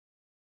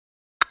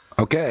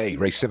Okay,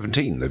 race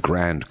 17, the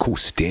Grand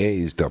Course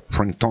de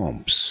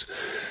Printemps.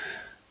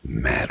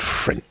 Mad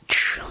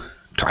French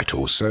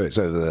title. So it's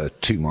over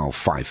 2 mile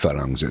 5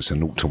 furlongs. It's a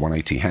 0 to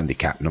 180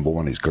 handicap. Number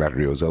 1 is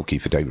Gladriel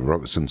Zelke for David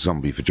Robertson,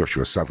 Zombie for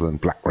Joshua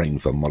Sutherland, Black Rain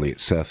for Molly at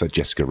Surfer,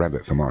 Jessica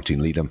Rabbit for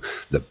Martin Leadham,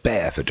 The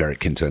Bear for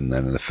Derek Hinton,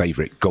 and the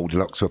favourite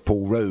Goldilocks for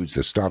Paul Rhodes.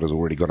 The starter's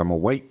already got them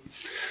away.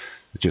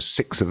 Just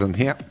 6 of them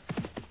here.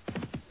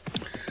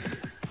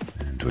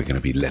 And we're going to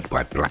be led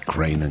by Black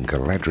Rain and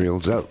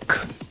Gladriel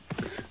Zelke.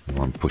 The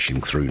one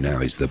pushing through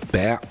now is The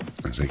Bear.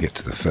 As they get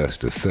to the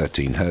first of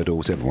 13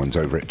 hurdles, everyone's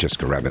over it.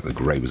 Jessica Rabbit, the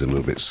grey, was a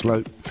little bit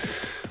slow,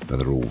 but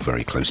they're all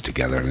very close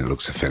together, and it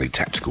looks a fairly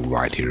tactical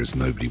ride here as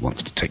nobody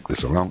wants to take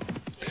this along.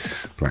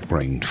 Black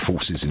Rain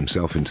forces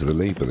himself into the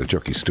lead, but the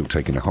jockey's still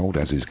taking a hold,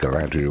 as is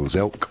Gladriel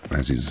Zelke,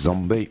 as is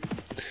Zombie.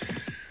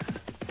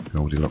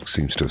 Goldilocks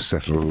seems to have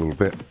settled a little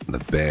bit. The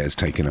Bear's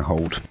taking a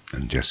hold,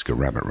 and Jessica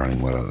Rabbit running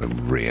well at the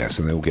rear.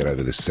 So they all get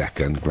over the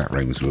second. Black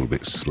Rain was a little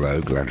bit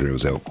slow. Gladriel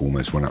Zelke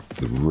almost went up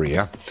the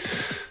rear.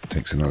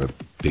 Takes another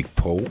big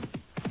pull.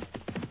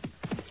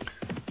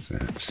 So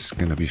it's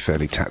going to be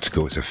fairly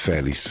tactical. It's a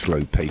fairly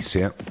slow pace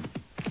here.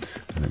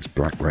 And it's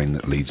Black Rain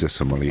that leads us,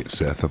 and Molly at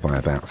Surfer by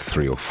about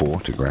 3 or 4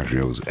 to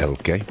Gladriel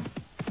Zelke.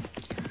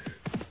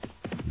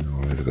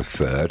 All over the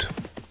third.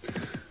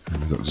 And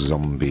we've got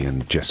Zombie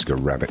and Jessica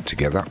Rabbit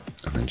together,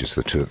 and then just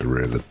the two at the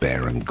rear, The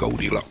Bear and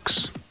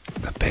Goldilocks.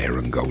 The Bear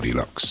and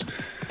Goldilocks.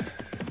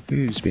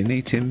 Who's been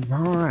eating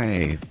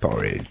my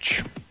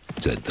porridge?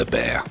 Said The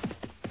Bear.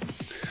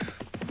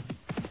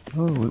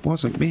 Oh, it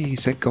wasn't me,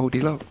 said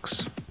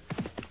Goldilocks.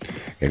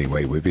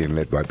 Anyway, we're being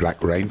led by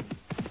Black Rain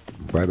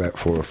by about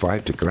 4 or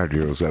 5 to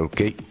Gladriel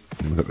Zelke.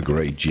 And we've got the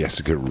grey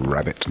Jessica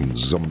Rabbit and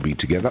Zombie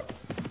together.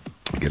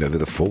 Get over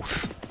the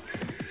 4th.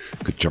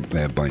 Good jump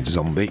there by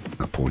Zombie.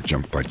 A poor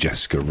jump by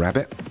Jessica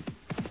Rabbit.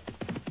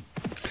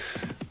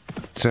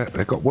 But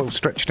they've got well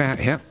stretched out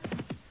here.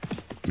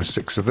 The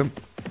 6 of them.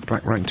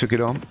 Black Rain took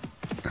it on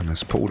and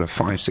has pulled a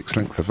 5-6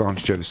 length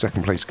advantage over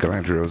second place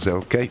Gladriel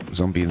Zelke.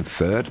 Zombie in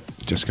 3rd.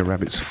 Jessica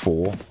Rabbit's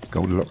 4.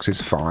 Goldilocks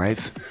is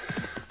 5.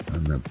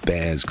 And the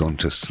Bear's gone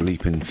to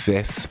sleep in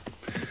 5th.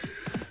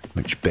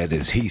 Which bed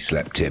has he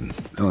slept in?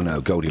 Oh no,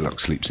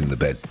 Goldilocks sleeps in the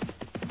bed.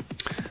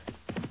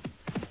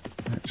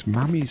 It's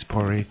Mummy's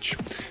porridge.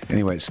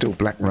 Anyway, it's still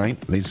Black Rain.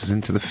 Leads us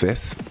into the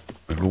 5th.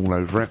 They're all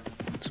over it.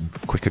 Some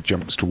quicker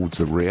jumps towards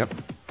the rear.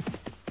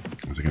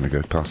 As they're going to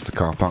go past the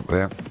car park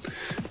there.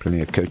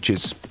 Plenty of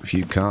coaches, a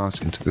few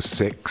cars into the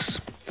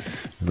 6.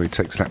 Everybody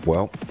takes that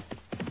well.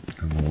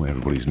 And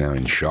everybody's now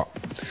in shot.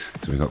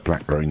 So we've got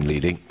Black Rain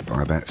leading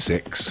by about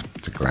 6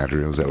 to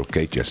Gladriel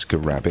Zelke, Jessica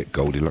Rabbit,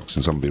 Goldilocks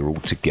and Zombie are all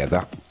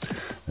together.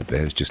 The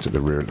Bear's just at the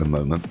rear at the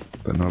moment,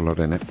 but not a lot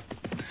in it.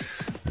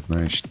 They've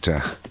managed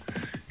to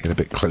get a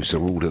bit closer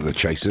all to the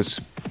chasers.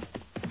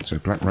 So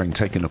Black Rain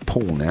taking a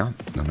pull now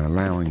and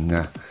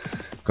allowing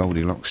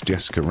Goldilocks,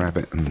 Jessica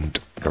Rabbit and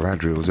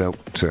Gladriel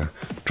Zelke to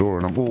draw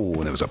along.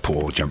 Oh, there was a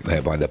poor jump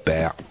there by the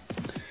Bear.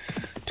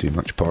 Too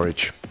much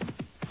porridge.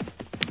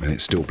 And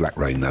it's still Black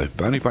Rain though,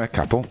 but only by a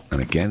couple.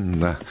 And again,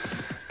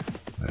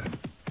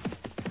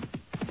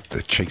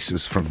 the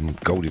chasers from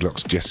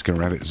Goldilocks, Jessica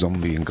Rabbit,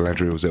 Zombie and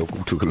Gladriel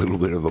Zelke took a little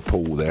bit of a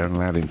pull there and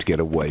allowed him to get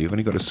away. We've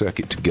only got a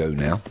circuit to go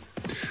now.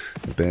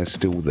 The Bear's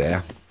still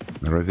there.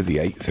 They're over the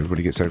 8th.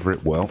 Everybody gets over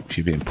it well.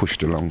 She's being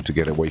pushed along to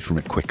get away from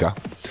it quicker.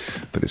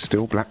 But it's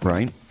still Black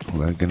Rain.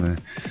 Although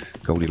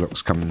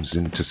Goldilocks comes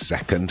into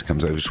 2nd.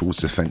 Comes over towards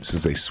the fence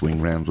as they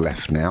swing round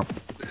left now.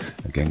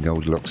 Again,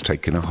 Goldilocks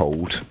taking a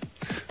hold.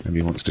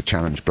 Nobody wants to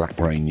challenge Black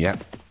Rain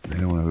yet. They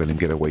don't want to let him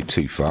get away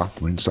too far.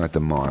 We're inside the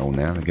mile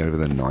now. They get over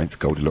the 9th.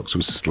 Goldilocks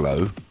was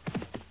slow.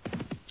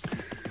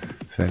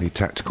 Fairly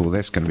tactical.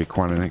 There's going to be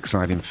quite an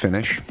exciting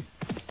finish.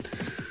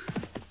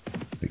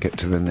 Get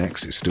to the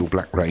next, it's still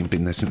Black Rain,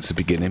 been there since the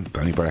beginning,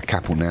 but only by a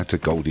couple now to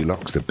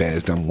Goldilocks. The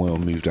Bear's done well,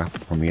 moved up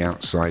on the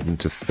outside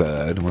into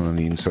 3rd. One on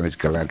the inside is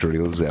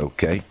Gladriel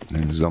Zelke,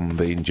 and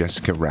Zombie and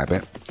Jessica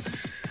Rabbit.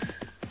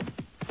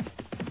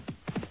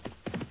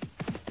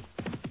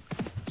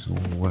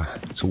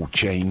 It's all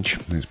change.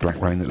 There's Black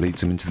Rain that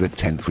leads them into the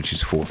 10th, which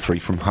is 4-3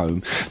 from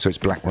home. So it's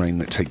Black Rain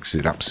that takes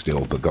it up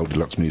still, but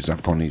Goldilocks moves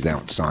up on his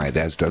outside,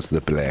 as does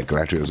the Bear.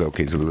 Gladriel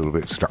Zelke's a little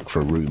bit stuck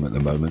for room at the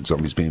moment.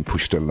 Zombie's being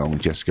pushed along.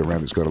 Jessica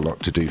Rabbit's got a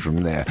lot to do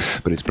from there,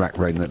 but it's Black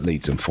Rain that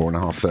leads them.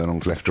 4.5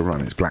 furlongs left to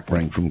run. It's Black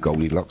Rain from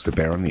Goldilocks. The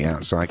Bear on the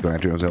outside.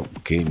 Gladriel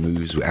Zelke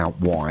moves out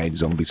wide.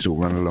 Zombie still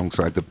running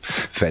alongside the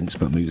fence,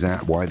 but moves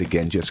out wide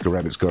again. Jessica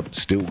Rabbit's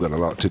still got a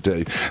lot to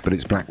do, but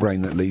it's Black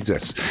Rain that leads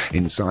us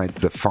inside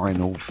the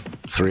final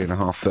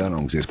 3.5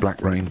 furlongs. It's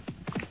Black Rain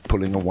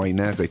pulling away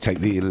now as they take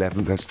the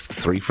 11th. There's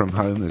 3 from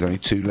home. There's only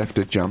 2 left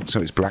to jump,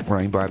 so it's Black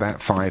Rain by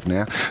about 5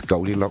 now.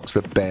 Goldilocks,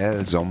 the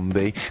Bear,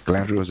 Zombie,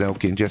 Gladriel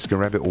Zelke and Jessica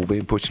Rabbit all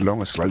being pushed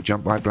along. A slow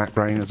jump by Black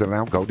Rain has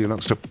allowed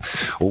Goldilocks to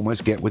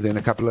almost get within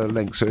a couple of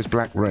lengths. So it's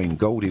Black Rain,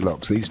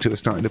 Goldilocks. These two are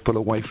starting to pull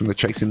away from the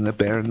chasing the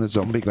Bear and the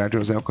Zombie.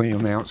 Gladriel Zelke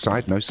on the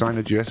outside. No sign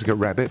of Jessica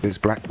Rabbit. There's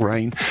Black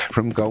Rain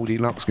from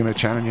Goldilocks going to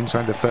challenge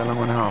inside the furlong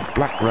and a half.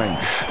 Black Rain,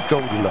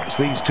 Goldilocks.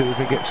 These two as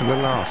they get to the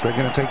last, they're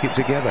going to take it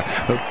together.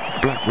 But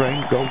Black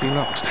Rain,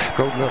 Goldilocks.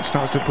 Goldilocks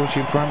starts to push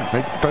in front.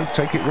 They both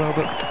take it well,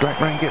 but Black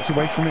Rain gets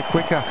away from it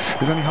quicker.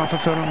 There's only half a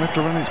furlong left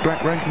to run. It's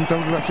Black Rain from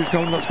Goldilocks. Is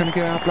Goldilocks going to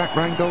get out? Black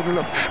Rain,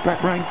 Goldilocks.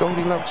 Black Rain,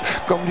 Goldilocks.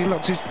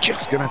 Goldilocks is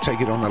just going to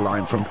take it on the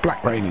line from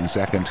Black Rain in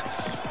second.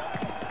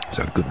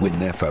 So a good win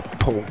there for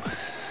Paul.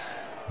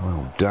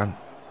 Well done.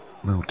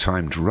 Well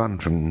timed run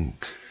from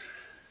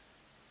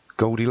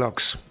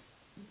Goldilocks.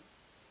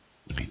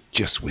 He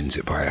just wins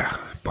it by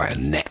a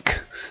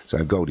neck.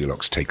 So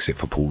Goldilocks takes it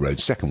for Paul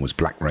Rhodes. Second was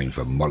Black Rain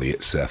for Molly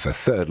at Surfer.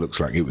 Third looks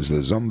like it was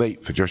the Zombie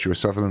for Joshua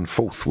Sutherland.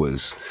 Fourth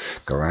was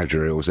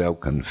Galadriel's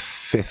Elk. And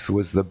fifth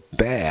was the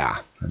Bear.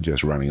 And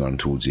just running on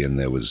towards the end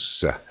there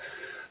was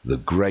the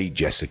Grey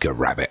Jessica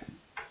Rabbit.